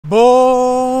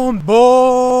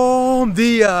Bom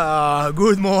dia!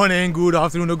 Good morning, good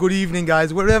afternoon or good evening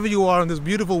guys, wherever you are in this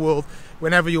beautiful world,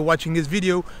 whenever you're watching this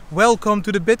video. Welcome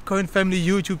to the Bitcoin Family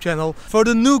YouTube channel. For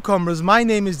the newcomers, my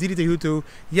name is Didi Taihuttu.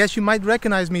 Yes, you might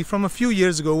recognize me from a few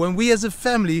years ago when we as a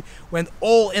family went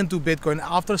all into Bitcoin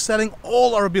after selling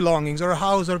all our belongings, our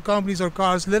house, our companies, our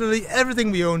cars, literally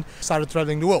everything we owned, started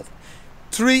traveling the world.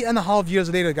 3.5 years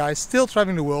later guys, still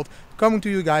traveling the world, coming to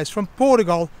you guys from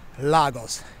Portugal,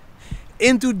 Lagos.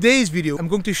 In today's video, I'm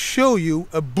going to show you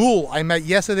a bull I met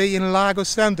yesterday in Lagos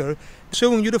Center,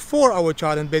 showing you the 4-hour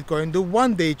chart in Bitcoin, the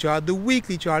 1-day chart, the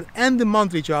weekly chart and the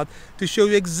monthly chart to show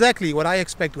you exactly what I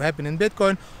expect to happen in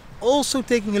Bitcoin. Also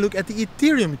taking a look at the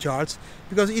Ethereum charts,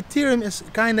 because Ethereum is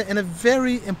kind of in a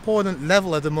very important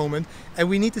level at the moment and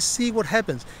we need to see what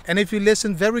happens. And if you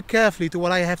listen very carefully to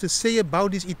what I have to say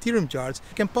about these Ethereum charts,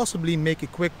 you can possibly make a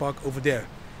quick buck over there.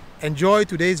 Enjoy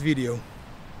today's video.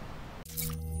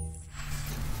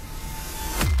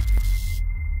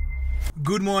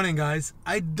 Good morning guys.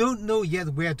 I don't know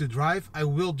yet where to drive. I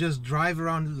will just drive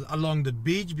around along the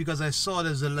beach because I saw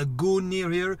there's a lagoon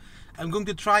near here. I'm going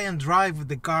to try and drive with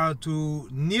the car to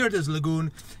near this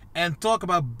lagoon and talk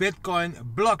about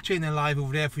Bitcoin, blockchain and life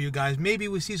over there for you guys. Maybe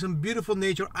we see some beautiful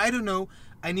nature. I don't know.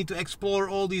 I need to explore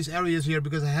all these areas here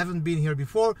because I haven't been here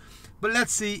before. But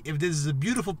let's see if this is a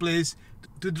beautiful place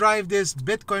to drive this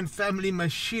Bitcoin family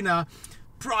machina,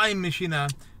 prime machina.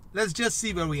 Let's just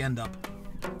see where we end up.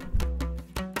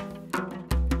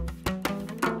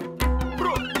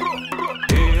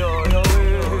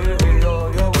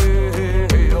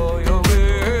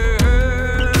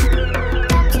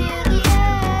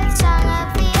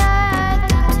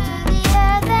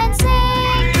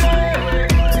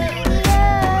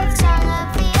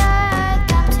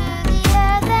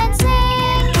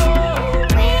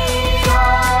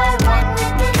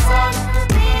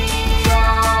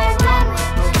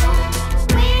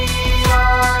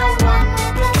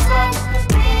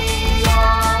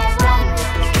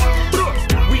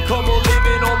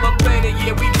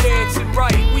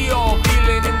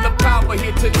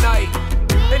 Tonight,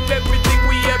 and everything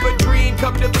we ever dreamed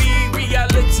come to be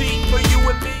reality for you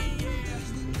and me.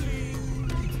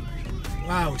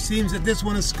 Wow, seems that this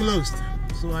one is closed,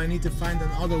 so I need to find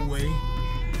another way.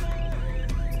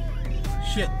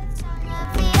 Shit.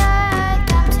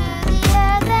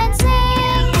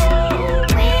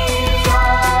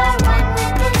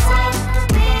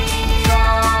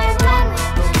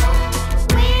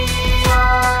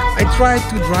 I tried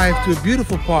to drive to a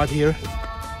beautiful part here,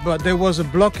 but there was a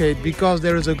blockade because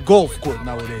there is a golf court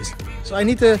nowadays. So I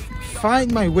need to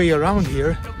find my way around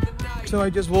here. So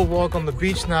I just will walk on the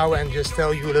beach now and just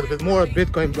tell you a little bit more about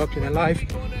Bitcoin, blockchain and life.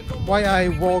 Why I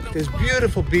walk this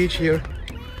beautiful beach here.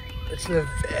 It's a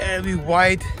very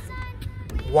wide,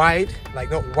 like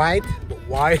not white, but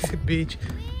wide beach.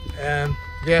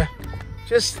 Yeah,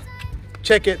 just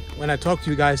check it when I talk to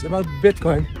you guys about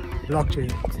Bitcoin,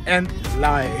 blockchain and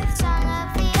life.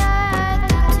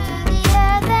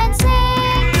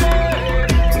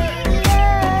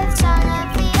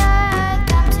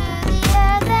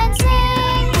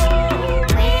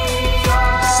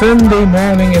 Sunday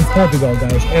morning in Portugal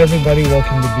guys, everybody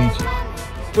walking the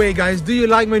beach. Wait guys, do you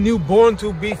like my new Born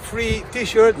to Be Free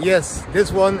t-shirt? Yes,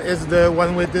 this one is the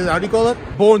one with the, how do you call it?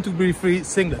 Born to Be Free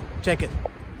singlet. Check it.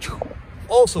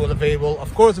 Also available,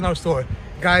 of course, in our store.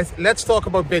 Guys, let's talk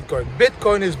about Bitcoin.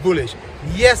 Bitcoin is bullish.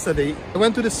 Yesterday, I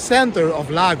went to the center of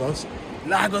Lagos.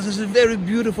 Lagos is a very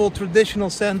beautiful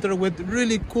traditional center with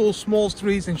really cool small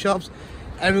streets and shops.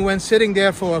 And we went sitting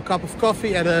there for a cup of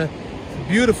coffee at a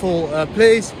beautiful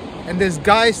place, and this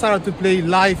guy started to play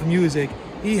live music.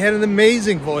 He had an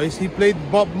amazing voice. He played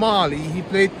Bob Marley. He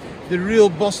played the real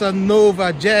bossa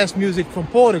nova jazz music from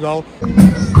Portugal.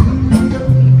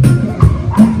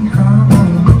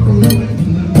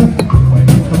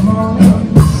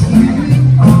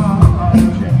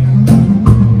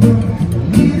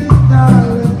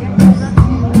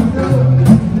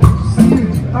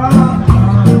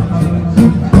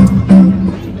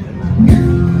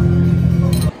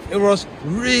 Was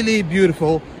really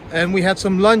beautiful, and we had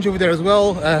some lunch over there as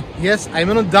well. Yes, I'm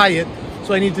on a diet,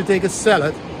 so I need to take a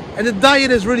salad, and the diet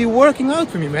is really working out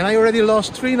for me, man. I already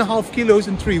lost 3.5 kilos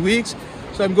in 3 weeks,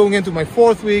 so I'm going into my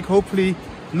 4th week, hopefully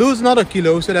lose another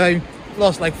kilo, so that I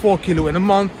lost like 4 kilo in a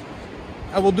month.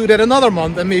 I will do that another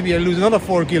month and maybe I lose another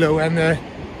 4 kilo, and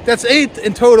that's 8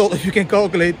 in total if you can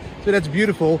calculate, so that's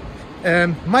beautiful.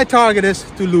 My target is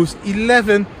to lose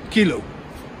 11 kilo.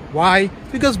 Why?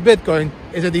 Because Bitcoin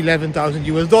is at 11,000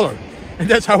 US dollar. And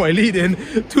that's how I lead in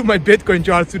to my Bitcoin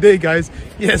charts today, guys.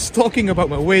 Yes, talking about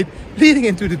my weight, leading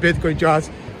into the Bitcoin charts.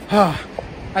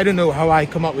 I don't know how I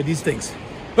come up with these things.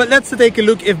 But let's take a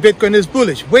look if Bitcoin is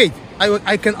bullish. Wait,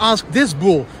 I can ask this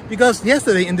bull, because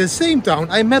yesterday in the same town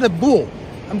I met a bull.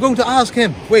 I'm going to ask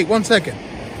him. Wait 1 second.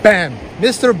 Bam!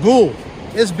 Mr. Bull,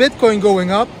 is Bitcoin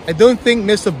going up? I don't think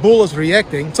Mr. Bull is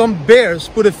reacting. Some bears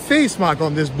put a face mask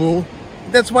on this bull.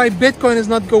 That's why Bitcoin is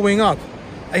not going up.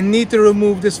 I need to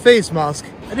remove this face mask.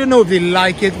 I don't know if they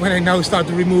like it when I now start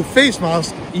to remove face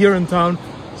masks here in town.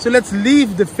 So let's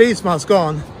leave the face mask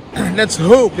on. Let's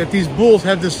hope that these bulls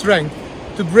have the strength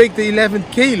to break the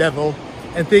 11K level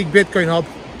and take Bitcoin up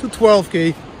to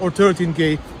 12K or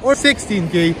 13K or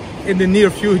 16K in the near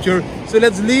future. So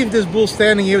let's leave this bull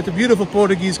standing here with the beautiful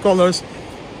Portuguese colors.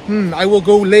 I will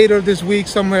go later this week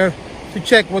somewhere to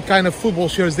check what kind of football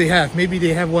shirts they have. Maybe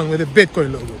they have one with a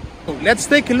Bitcoin logo. So let's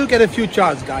take a look at a few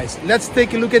charts, guys. Let's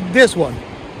take a look at this one.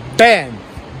 Bam!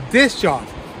 This chart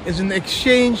is an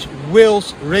exchange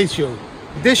whales ratio.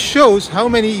 This shows how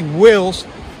many whales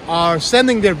are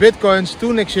sending their Bitcoins to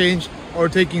an exchange or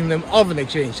taking them off an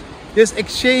exchange. This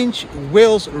exchange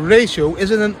whales ratio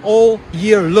is in an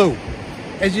all-year low.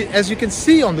 As you can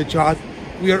see on the chart,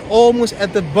 we are almost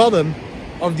at the bottom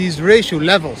of these ratio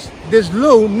levels. This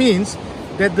low means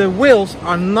that the whales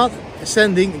are not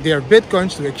sending their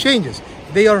Bitcoins to exchanges.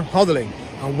 They are hodling.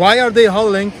 And why are they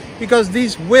hodling? Because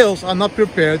these whales are not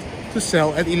prepared to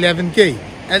sell at 11K.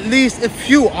 At least a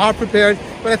few are prepared,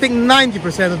 but I think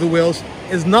 90% of the whales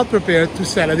is not prepared to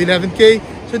sell at 11K.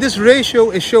 So this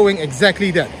ratio is showing exactly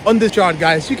that. On this chart,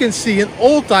 guys, you can see an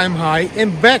all-time high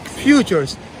in backed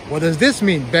futures. What does this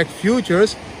mean? Backed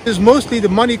futures is mostly the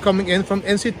money coming in from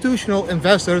institutional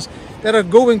investors that are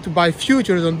going to buy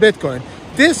futures on Bitcoin.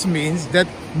 This means that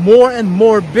more and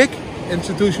more big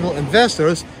institutional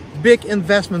investors, big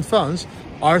investment funds,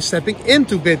 are stepping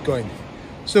into Bitcoin.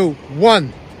 So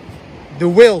 1, the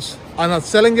whales are not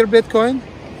selling their Bitcoin.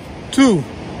 2,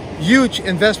 huge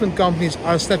investment companies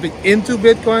are stepping into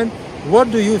Bitcoin.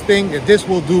 What do you think that this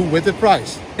will do with the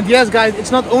price? And yes, guys,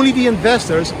 it's not only the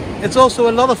investors, it's also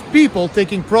a lot of people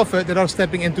taking profit that are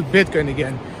stepping into Bitcoin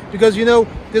again. Because, you know,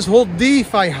 this whole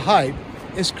DeFi hype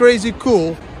is crazy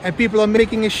cool and people are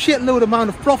making a shitload amount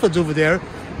of profits over there.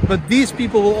 But these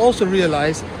people will also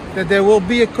realize that there will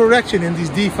be a correction in these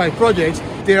DeFi projects.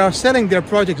 They are selling their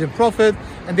projects in profit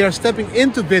and they are stepping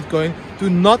into Bitcoin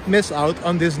to not miss out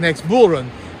on this next bull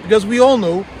run. Because we all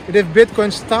know that if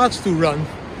Bitcoin starts to run,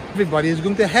 everybody is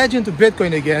going to hedge into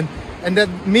Bitcoin again. And that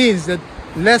means that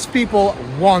less people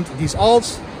want these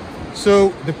alts.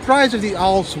 So the price of the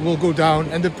alts will go down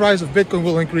and the price of Bitcoin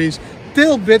will increase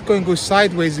till Bitcoin goes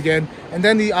sideways again. And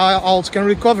then the alts can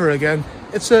recover again.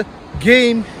 It's a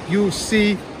game you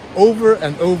see over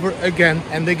and over again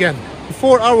and again. The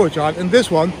 4-hour chart in this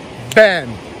one, bam!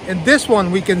 In this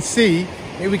one we can see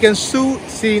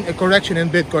a correction in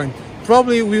Bitcoin.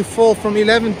 Probably we fall from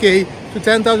 11K to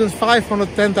 10,500,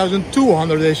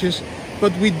 10,200-ish,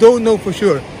 but we don't know for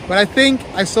sure. But I think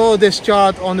I saw this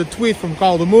chart on the tweet from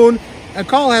Carl the Moon, and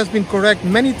Carl has been correct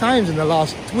many times in the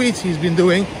last tweets he's been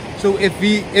doing. So if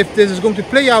this is going to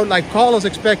play out like Carl is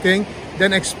expecting,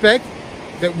 then expect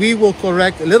that we will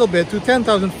correct a little bit to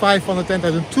 10,500,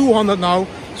 10,200 now.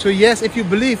 So yes, if you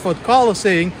believe what Carl is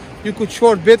saying, you could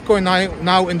short Bitcoin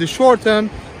now in the short term,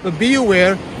 but be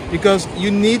aware, because you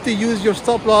need to use your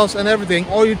stop loss and everything,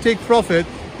 or you take profit,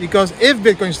 because if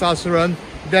Bitcoin starts to run,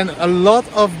 then a lot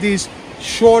of these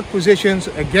short positions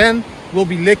again will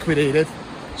be liquidated.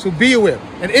 So be aware.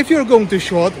 And if you're going to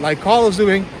short like Carl is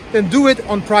doing, then do it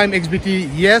on Prime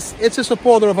XBT. Yes, it's a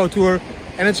supporter of our tour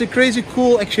and it's a crazy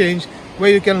cool exchange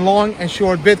where you can long and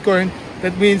short Bitcoin.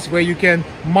 That means where you can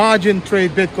margin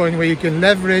trade Bitcoin, where you can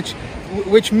leverage,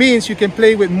 which means you can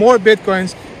play with more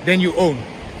Bitcoins than you own.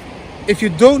 If you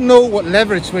don't know what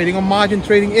leverage trading or margin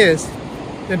trading is,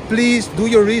 then please do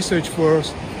your research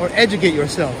first or educate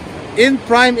yourself. In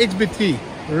Prime XBT,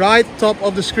 right top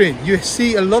of the screen, you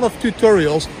see a lot of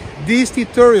tutorials. These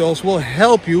tutorials will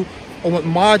help you on what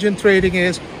margin trading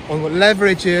is, on what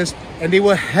leverage is, and they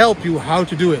will help you how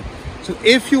to do it. So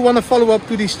if you want to follow up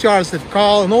to these charts that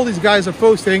Carl and all these guys are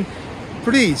posting,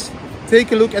 please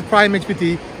take a look at Prime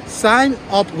XBT. Sign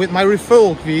up with my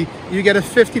referral fee. You get a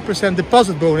 50%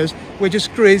 deposit bonus, which is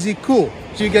crazy cool.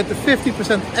 So you get the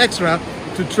 50% extra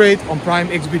to trade on Prime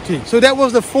XBT. So that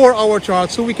was the 4-hour chart,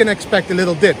 so we can expect a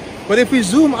little dip. But if we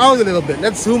zoom out a little bit,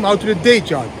 let's zoom out to the day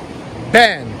chart.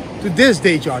 Bam! To this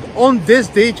day chart. On this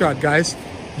day chart, guys,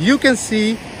 you can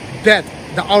see that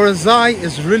the RSI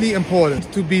is really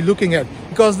important to be looking at,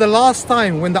 because the last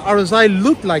time when the RSI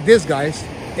looked like this, guys,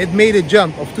 it made a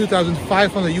jump of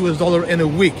 $2,500 in a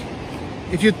week.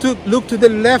 If you look to the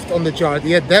left on the chart,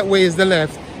 yeah, that way is the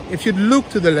left. If you look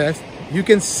to the left, you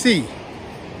can see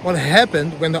what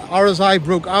happened when the RSI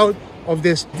broke out of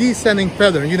this descending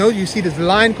pattern. You know, you see this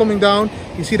line coming down,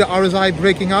 you see the RSI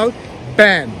breaking out,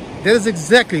 bam! That is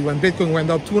exactly when Bitcoin went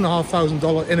up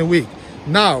 $2,500 in a week.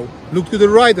 Now, look to the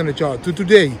right on the chart, to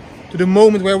today, to the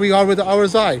moment where we are with the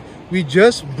RSI. We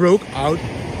just broke out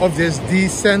of this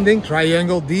descending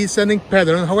triangle, descending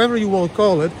pattern, however you will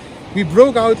call it. We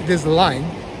broke out this line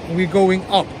and we're going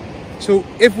up. So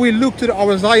if we look to the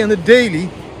RSI on the daily,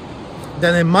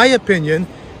 then in my opinion,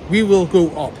 we will go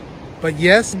up. But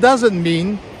yes, doesn't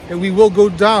mean that we will go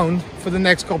down for the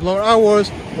next couple of hours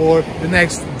or the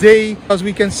next day, because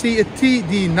we can see a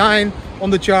TD9 on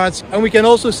the charts and we can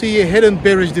also see a hidden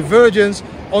bearish divergence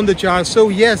on the chart. So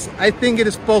yes, I think it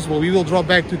is possible we will drop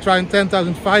back to try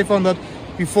 10,500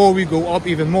 before we go up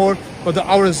even more. But the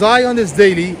RSI on this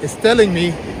daily is telling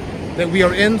me that we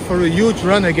are in for a huge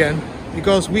run again,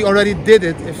 because we already did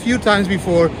it a few times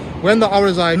before when the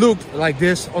RSI looked like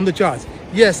this on the charts.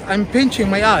 Yes, I'm pinching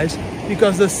my eyes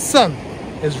because the sun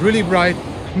is really bright.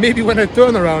 Maybe when I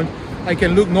turn around, I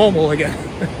can look normal again.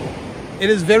 It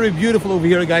is very beautiful over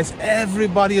here, guys.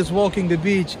 Everybody is walking the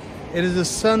beach. It is a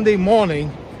Sunday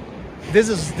morning. This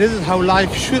is how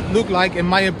life should look like, in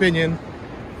my opinion.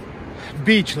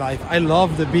 Beach life. I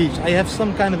love the beach. I have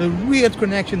some kind of a weird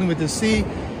connection with the sea,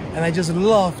 and I just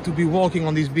love to be walking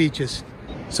on these beaches.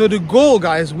 So the goal,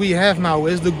 guys, we have now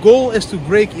is to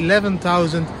break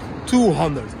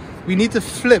 11,200. We need to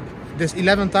flip this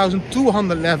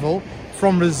 11,200 level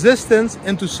from resistance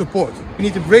into support. We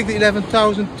need to break the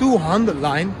 11,200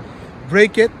 line,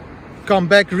 break it, come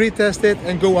back, retest it,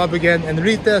 and go up again, and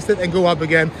retest it and go up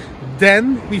again.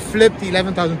 Then we flip the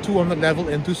 11,200 level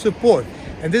into support.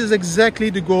 And this is exactly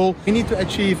the goal we need to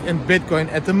achieve in Bitcoin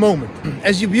at the moment.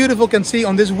 As you beautiful can see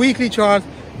on this weekly chart,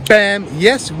 bam,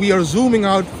 yes, we are zooming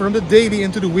out from the daily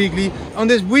into the weekly. On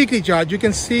this weekly chart, you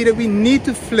can see that we need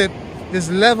to flip this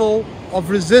level of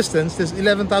resistance, this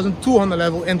 11,200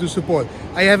 level, into support.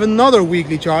 I have another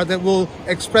weekly chart that will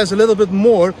express a little bit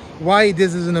more why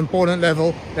this is an important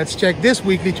level. Let's check this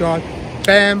weekly chart.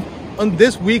 Bam. On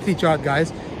this weekly chart,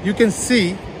 guys, you can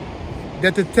see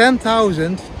that the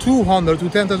 10,200 to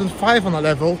 10,500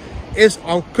 level is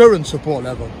our current support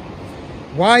level.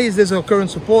 Why is this our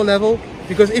current support level?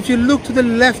 Because if you look to the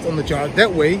left on the chart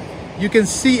that way, you can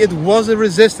see it was a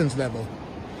resistance level.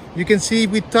 You can see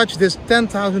we touched this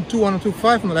 10,200 to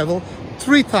 500 level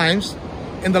 3 times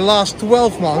in the last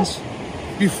 12 months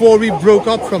before we broke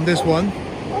up from this one,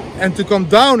 and to come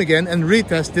down again and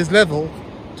retest this level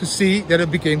to see that it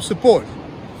became support.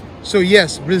 So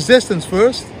yes, resistance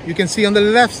first. You can see on the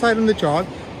left side on the chart,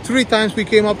 3 times we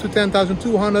came up to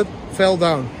 10,200, fell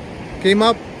down, came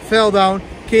up, fell down,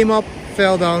 came up,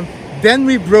 fell down. Then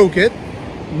we broke it.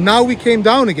 Now we came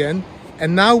down again.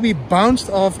 And now we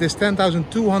bounced off this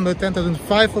 10,200,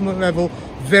 10,500 level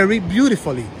very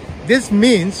beautifully. This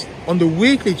means on the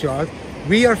weekly chart,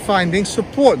 we are finding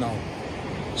support now.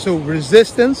 So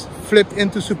resistance flipped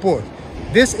into support.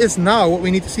 This is now what we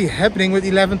need to see happening with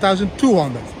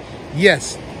 11,200.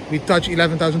 Yes, we touch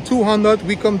 11,200,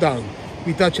 we come down.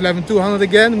 We touch 11,200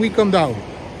 again, we come down.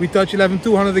 We touch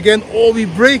 11,200 again, or we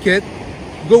break it,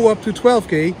 go up to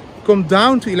 12K, come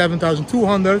down to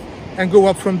 11,200, and go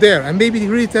up from there, and maybe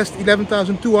retest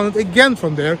 11,200 again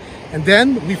from there, and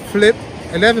then we flip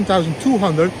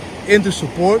 11,200 into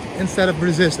support instead of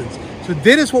resistance. So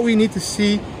this is what we need to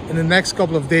see in the next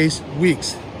couple of days,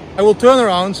 weeks. I will turn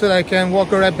around so that I can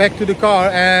walk right back to the car,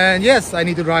 and yes, I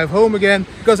need to drive home again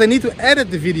because I need to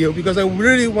edit the video, because I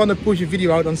really want to push a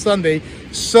video out on Sunday.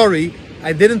 Sorry,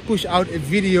 I didn't push out a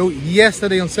video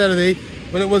yesterday on Saturday,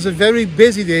 but it was a very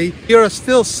busy day. We are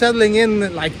still settling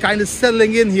in, like kind of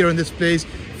settling in here in this place,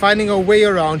 finding our way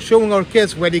around, showing our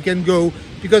kids where they can go,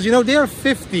 because you know, they are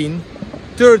 15,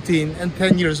 13 and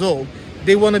 10 years old.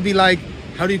 They want to be like,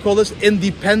 how do you call this,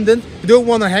 independent. They don't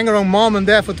want to hang around mom and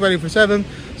dad for 24/7.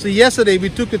 So yesterday we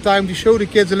took the time to show the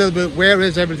kids a little bit, where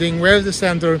is everything, where is the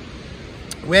center,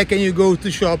 where can you go to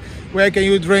shop, where can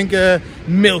you drink a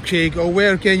milkshake, or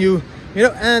where can you, you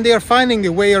know, and they are finding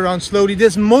their way around slowly.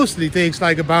 This mostly takes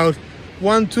like about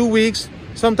 1-2 weeks,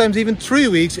 sometimes even 3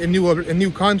 weeks in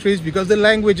new countries, because the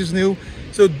language is new.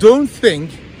 So don't think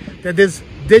that this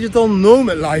digital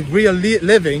nomad life we are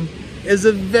living is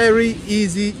a very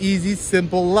easy,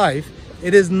 simple life.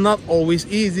 It is not always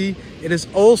easy. It is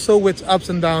also with ups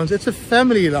and downs. It's a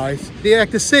family life. They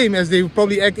act the same as they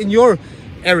probably act in your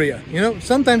area. You know,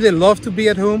 sometimes they love to be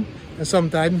at home, and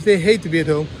sometimes they hate to be at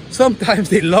home. Sometimes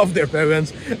they love their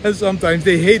parents, and sometimes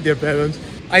they hate their parents.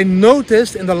 I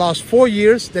noticed in the last 4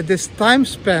 years that this time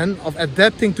span of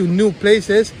adapting to new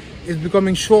places is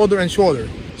becoming shorter and shorter.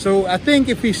 So I think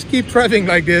if we keep traveling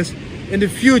like this in the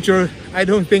future, I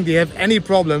don't think they have any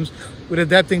problems with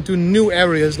adapting to new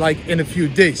areas like in a few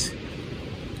days.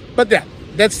 But yeah,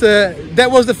 that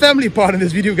was the family part of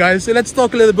this video, guys. So let's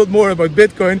talk a little bit more about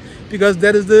Bitcoin, because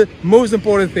that is the most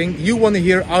important thing you want to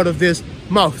hear out of this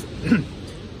mouth.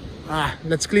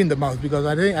 Let's clean the mouth, because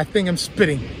I think I'm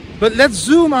spitting. But let's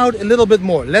zoom out a little bit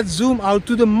more. Let's zoom out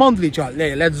to the monthly chart.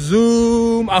 Let's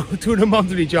zoom out to the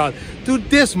monthly chart, to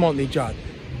this monthly chart.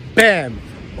 Bam!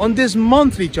 On this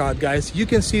monthly chart, guys, you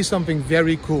can see something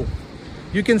very cool.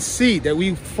 You can see that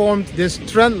we formed this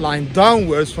trend line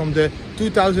downwards from the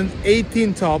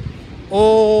 2018 top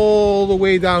all the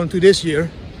way down to this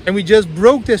year. And we just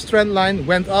broke this trend line,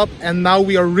 went up, and now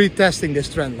we are retesting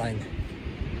this trend line.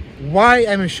 Why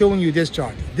am I showing you this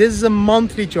chart? This is a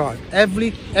monthly chart.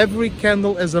 Every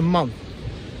candle is a month.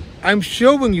 I'm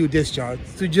showing you this chart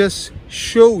to just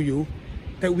show you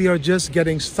that we are just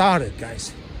getting started,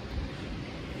 guys.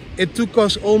 It took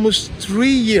us almost 3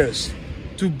 years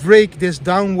to break this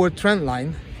downward trend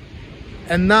line,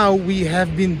 and now we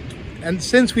have been, and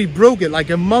since we broke it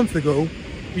like a month ago,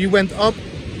 we went up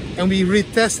and we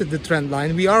retested the trend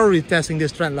line. We are retesting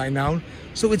this trend line now,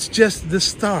 so it's just the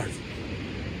start.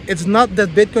 It's not that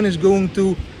Bitcoin is going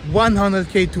to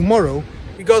 100k tomorrow,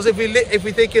 because if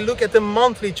we take a look at the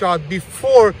monthly chart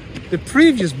before the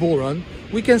previous bull run,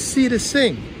 we can see the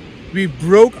same. We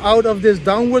broke out of this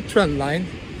downward trend line,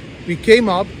 we came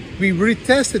up, we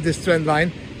retested this trend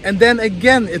line, and then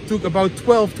again it took about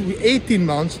 12 to 18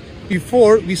 months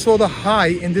before we saw the high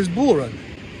in this bull run.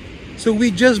 So we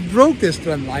just broke this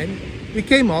trend line, we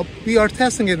came up, we are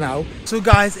testing it now. So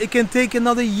guys, it can take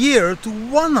another year to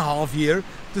 1.5 years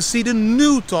to see the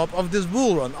new top of this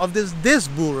bull run, of this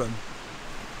bull run.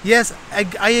 Yes,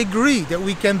 I agree that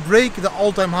we can break the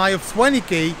all-time high of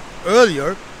 20k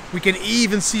earlier. We can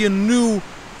even see a new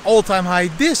all-time high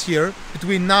this year,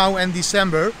 between now and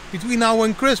December, between now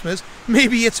and Christmas.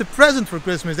 Maybe it's a present for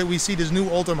Christmas that we see this new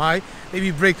all-time high, maybe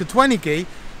break the 20k,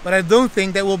 but I don't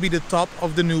think that will be the top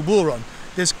of the new bull run.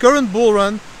 This current bull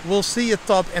run will see a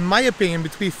top, in my opinion,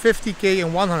 between 50k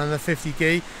and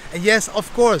 150k. And yes,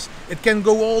 of course, it can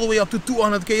go all the way up to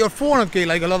 200k or 400k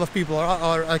like a lot of people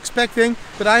are expecting.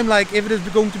 But I'm like, if it is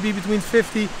going to be between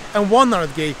 50 and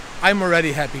 100k, I'm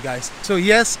already happy, guys. So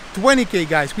yes, 20k,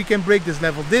 guys, we can break this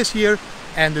level this year.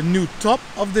 And the new top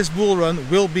of this bull run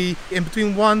will be in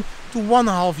between 1 to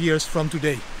 1.5 years from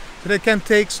today. So that can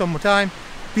take some more time.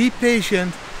 Be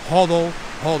patient, hodl,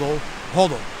 hodl,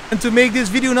 hodl. And to make this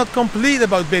video not complete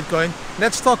about Bitcoin,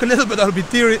 let's talk a little bit about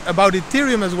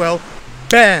Ethereum as well.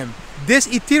 Bam! This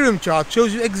Ethereum chart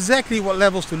shows you exactly what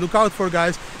levels to look out for,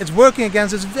 guys. It's working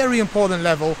against this very important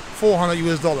level, $400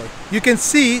 US. You can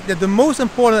see that the most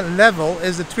important level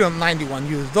is the 391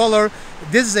 US.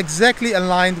 This is exactly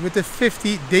aligned with the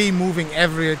 50-day moving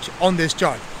average on this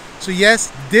chart. So yes,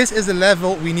 this is the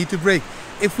level we need to break.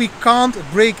 If we can't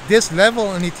break this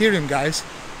level in Ethereum, guys,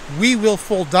 we will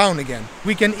fall down again.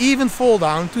 We can even fall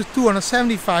down to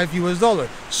 $275 US,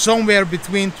 somewhere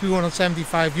between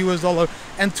 $275 US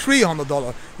and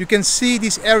 $300. You can see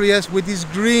these areas with these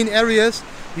green areas.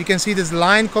 You can see this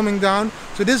line coming down.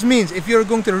 So this means if you're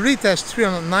going to retest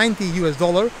 $390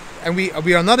 US and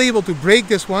we are not able to break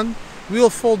this one, we will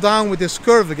fall down with this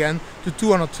curve again to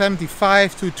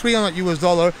 $275 to $300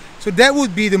 US. So that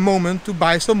would be the moment to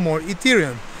buy some more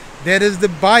Ethereum. That is the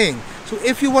buying. So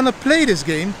if you want to play this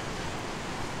game,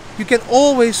 you can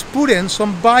always put in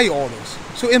some buy orders.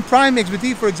 So in Prime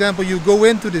XBT, for example, you go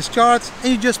into this chart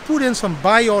and you just put in some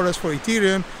buy orders for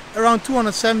Ethereum around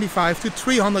 $275 to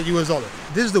 $300 US.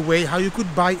 This is the way how you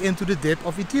could buy into the dip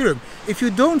of Ethereum. If you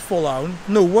don't fall down,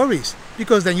 no worries,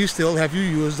 because then you still have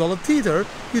your US dollar Tether.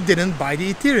 You didn't buy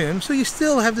the Ethereum, so you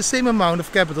still have the same amount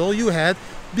of capital you had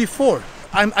before.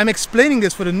 I'm explaining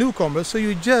this for the newcomers, so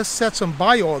you just set some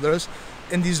buy orders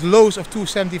in these lows of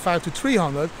 275 to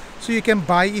 300, so you can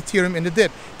buy Ethereum in the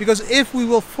dip. Because if we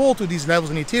will fall to these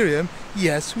levels in Ethereum,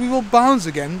 yes, we will bounce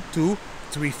again to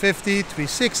 350,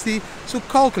 360. So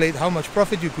calculate how much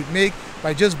profit you could make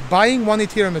by just buying one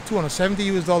Ethereum at $270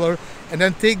 US and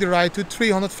then take the ride to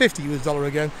 $350 US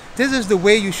again. This is the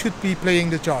way you should be playing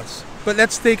the charts. But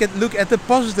let's take a look at the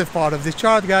positive part of this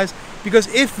chart, guys, because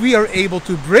if we are able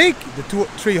to break the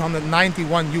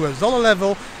 $391 US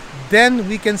level, then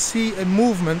we can see a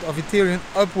movement of Ethereum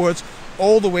upwards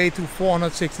all the way to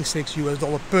 $466 US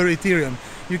per Ethereum.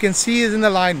 You can see it in the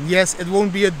line. Yes, it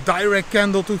won't be a direct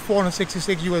candle to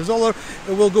 $466 US.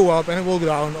 It will go up and it will go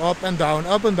down, up and down,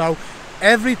 up and down.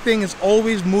 Everything is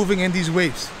always moving in these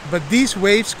waves. But these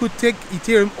waves could take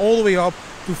Ethereum all the way up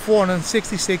to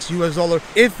 $466 US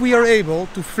if we are able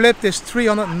to flip this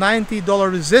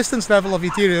 $390 resistance level of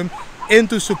Ethereum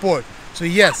into support. So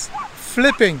yes,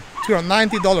 flipping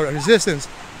 $290 resistance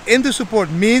into support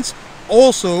means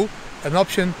also an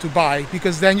option to buy,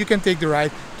 because then you can take the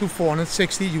ride to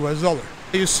 460 US dollar.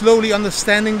 Are you slowly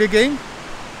understanding the game?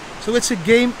 So it's a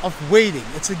game of waiting,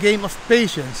 it's a game of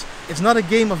patience. It's not a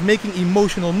game of making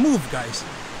emotional move, guys.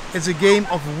 It's a game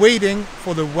of waiting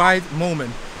for the right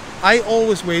moment. I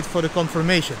always wait for the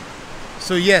confirmation.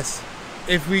 So yes,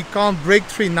 if we can't break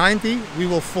 390, we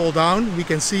will fall down, we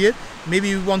can see it.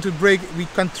 Maybe we want to break, we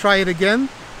can try it again,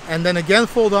 and then again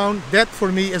fall down. That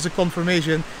for me is a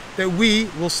confirmation that we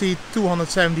will see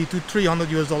 270 to 300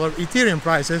 US dollar Ethereum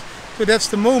prices. So that's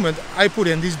the moment I put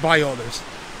in these buy orders.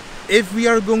 If we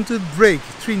are going to break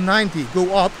 390,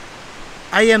 go up,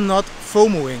 I am not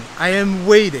FOMOing, I am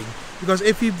waiting. Because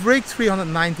if we break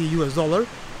 390 US dollar,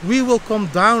 we will come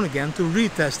down again to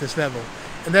retest this level.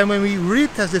 And then when we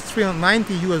retest this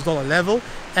 390 US dollar level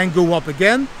and go up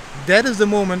again, that is the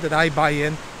moment that I buy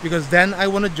in, because then I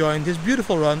want to join this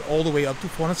beautiful run all the way up to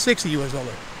 460 US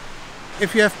dollar.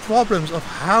 If you have problems of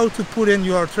how to put in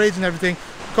your trades and everything,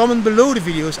 comment below the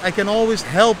videos. I can always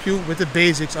help you with the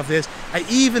basics of this. I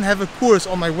even have a course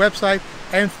on my website.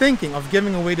 I am thinking of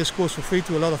giving away this course for free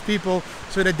to a lot of people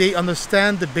so that they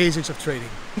understand the basics of trading.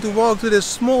 To walk to this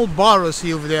small bar I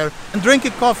see over there and drink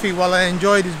a coffee while I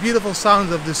enjoy these beautiful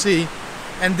sounds of the sea.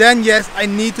 And then yes, I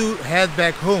need to head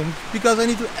back home because I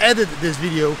need to edit this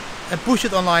video and push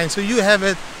it online so you have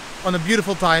it on a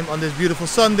beautiful time on this beautiful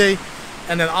Sunday.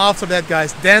 And then after that,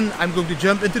 guys, then I'm going to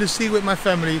jump into the sea with my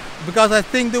family, because I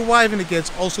think the wife and the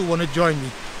kids also want to join me.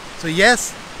 So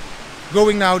yes,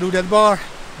 going now to that bar,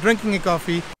 drinking a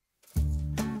coffee.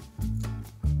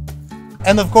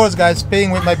 And of course, guys, paying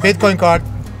with my Bitcoin card.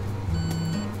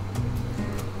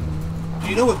 Do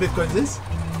you know what Bitcoin is?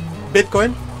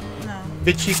 Bitcoin? No.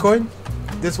 Bitcoin?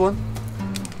 This one?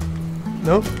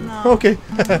 No? No. Okay.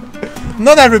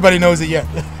 Not everybody knows it yet.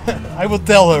 I will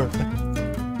tell her.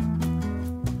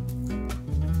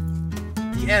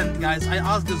 End, guys, I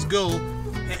asked this girl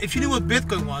if she knew what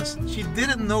Bitcoin was. She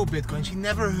didn't know Bitcoin, she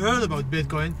never heard about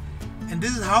Bitcoin, and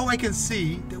this is how I can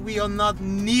see that we are not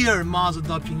near mass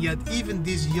adoption yet. Even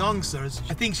these youngsters,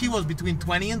 I think she was between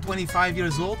 20 and 25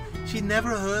 years old, she never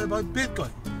heard about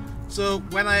Bitcoin. So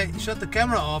when I shut the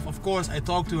camera off, of course I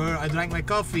talked to her, I drank my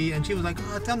coffee, and she was like,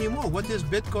 oh, tell me more, what is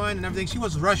Bitcoin and everything. She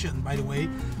was Russian, by the way,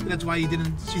 that's why she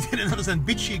didn't understand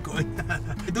Bitcoin.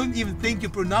 I don't even think you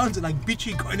pronounce it like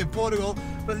Bitcoin in Portugal,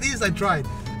 but at least I tried.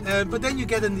 But then you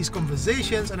get in these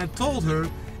conversations, and I told her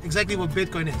exactly what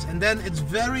Bitcoin is, and then it's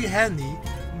very handy.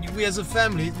 We as a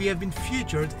family, we have been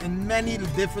featured in many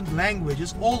different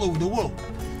languages all over the world.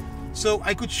 So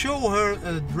I could show her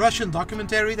a Russian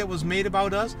documentary that was made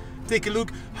about us. Take a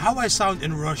look how I sound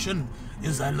in Russian.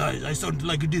 Yes, I sound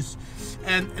like this.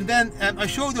 And then I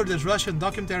showed her this Russian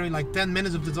documentary, like 10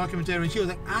 minutes of the documentary, and she was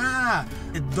like, ah,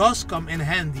 it does come in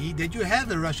handy that you have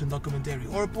a Russian documentary,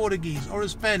 or a Portuguese, or a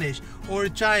Spanish, or a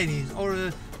Chinese, or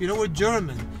a, or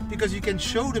German, because you can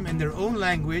show them in their own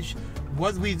language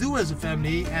what we do as a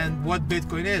family and what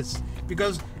Bitcoin is.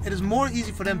 Because it is more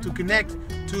easy for them to connect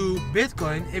to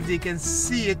Bitcoin if they can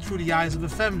see it through the eyes of a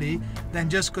family than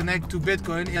just connect to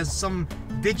Bitcoin as some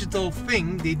digital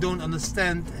thing they don't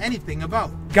understand anything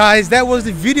about. Guys, that was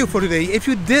the video for today. If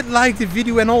you did like the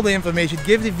video and all the information,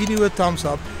 give the video a thumbs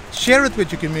up, share it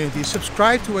with your community,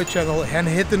 subscribe to our channel and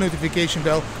hit the notification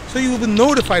bell so you will be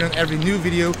notified on every new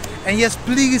video. And yes,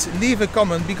 please leave a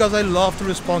comment, because I love to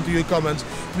respond to your comments.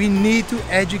 We need to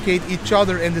educate each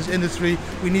other in this industry.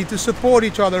 We need to support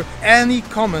each other. Any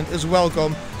comment is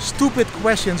welcome. Stupid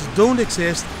questions don't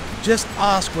exist. Just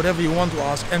ask whatever you want to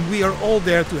ask, and we are all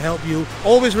there to help you.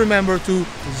 Always remember to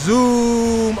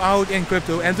zoom out in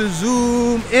crypto and to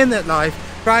zoom in at life.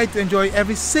 Try to enjoy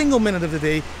every single minute of the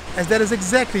day, as that is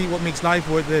exactly what makes life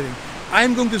worth living.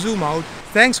 I'm going to zoom out.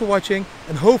 Thanks for watching,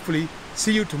 and hopefully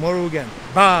see you tomorrow again.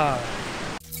 Bye.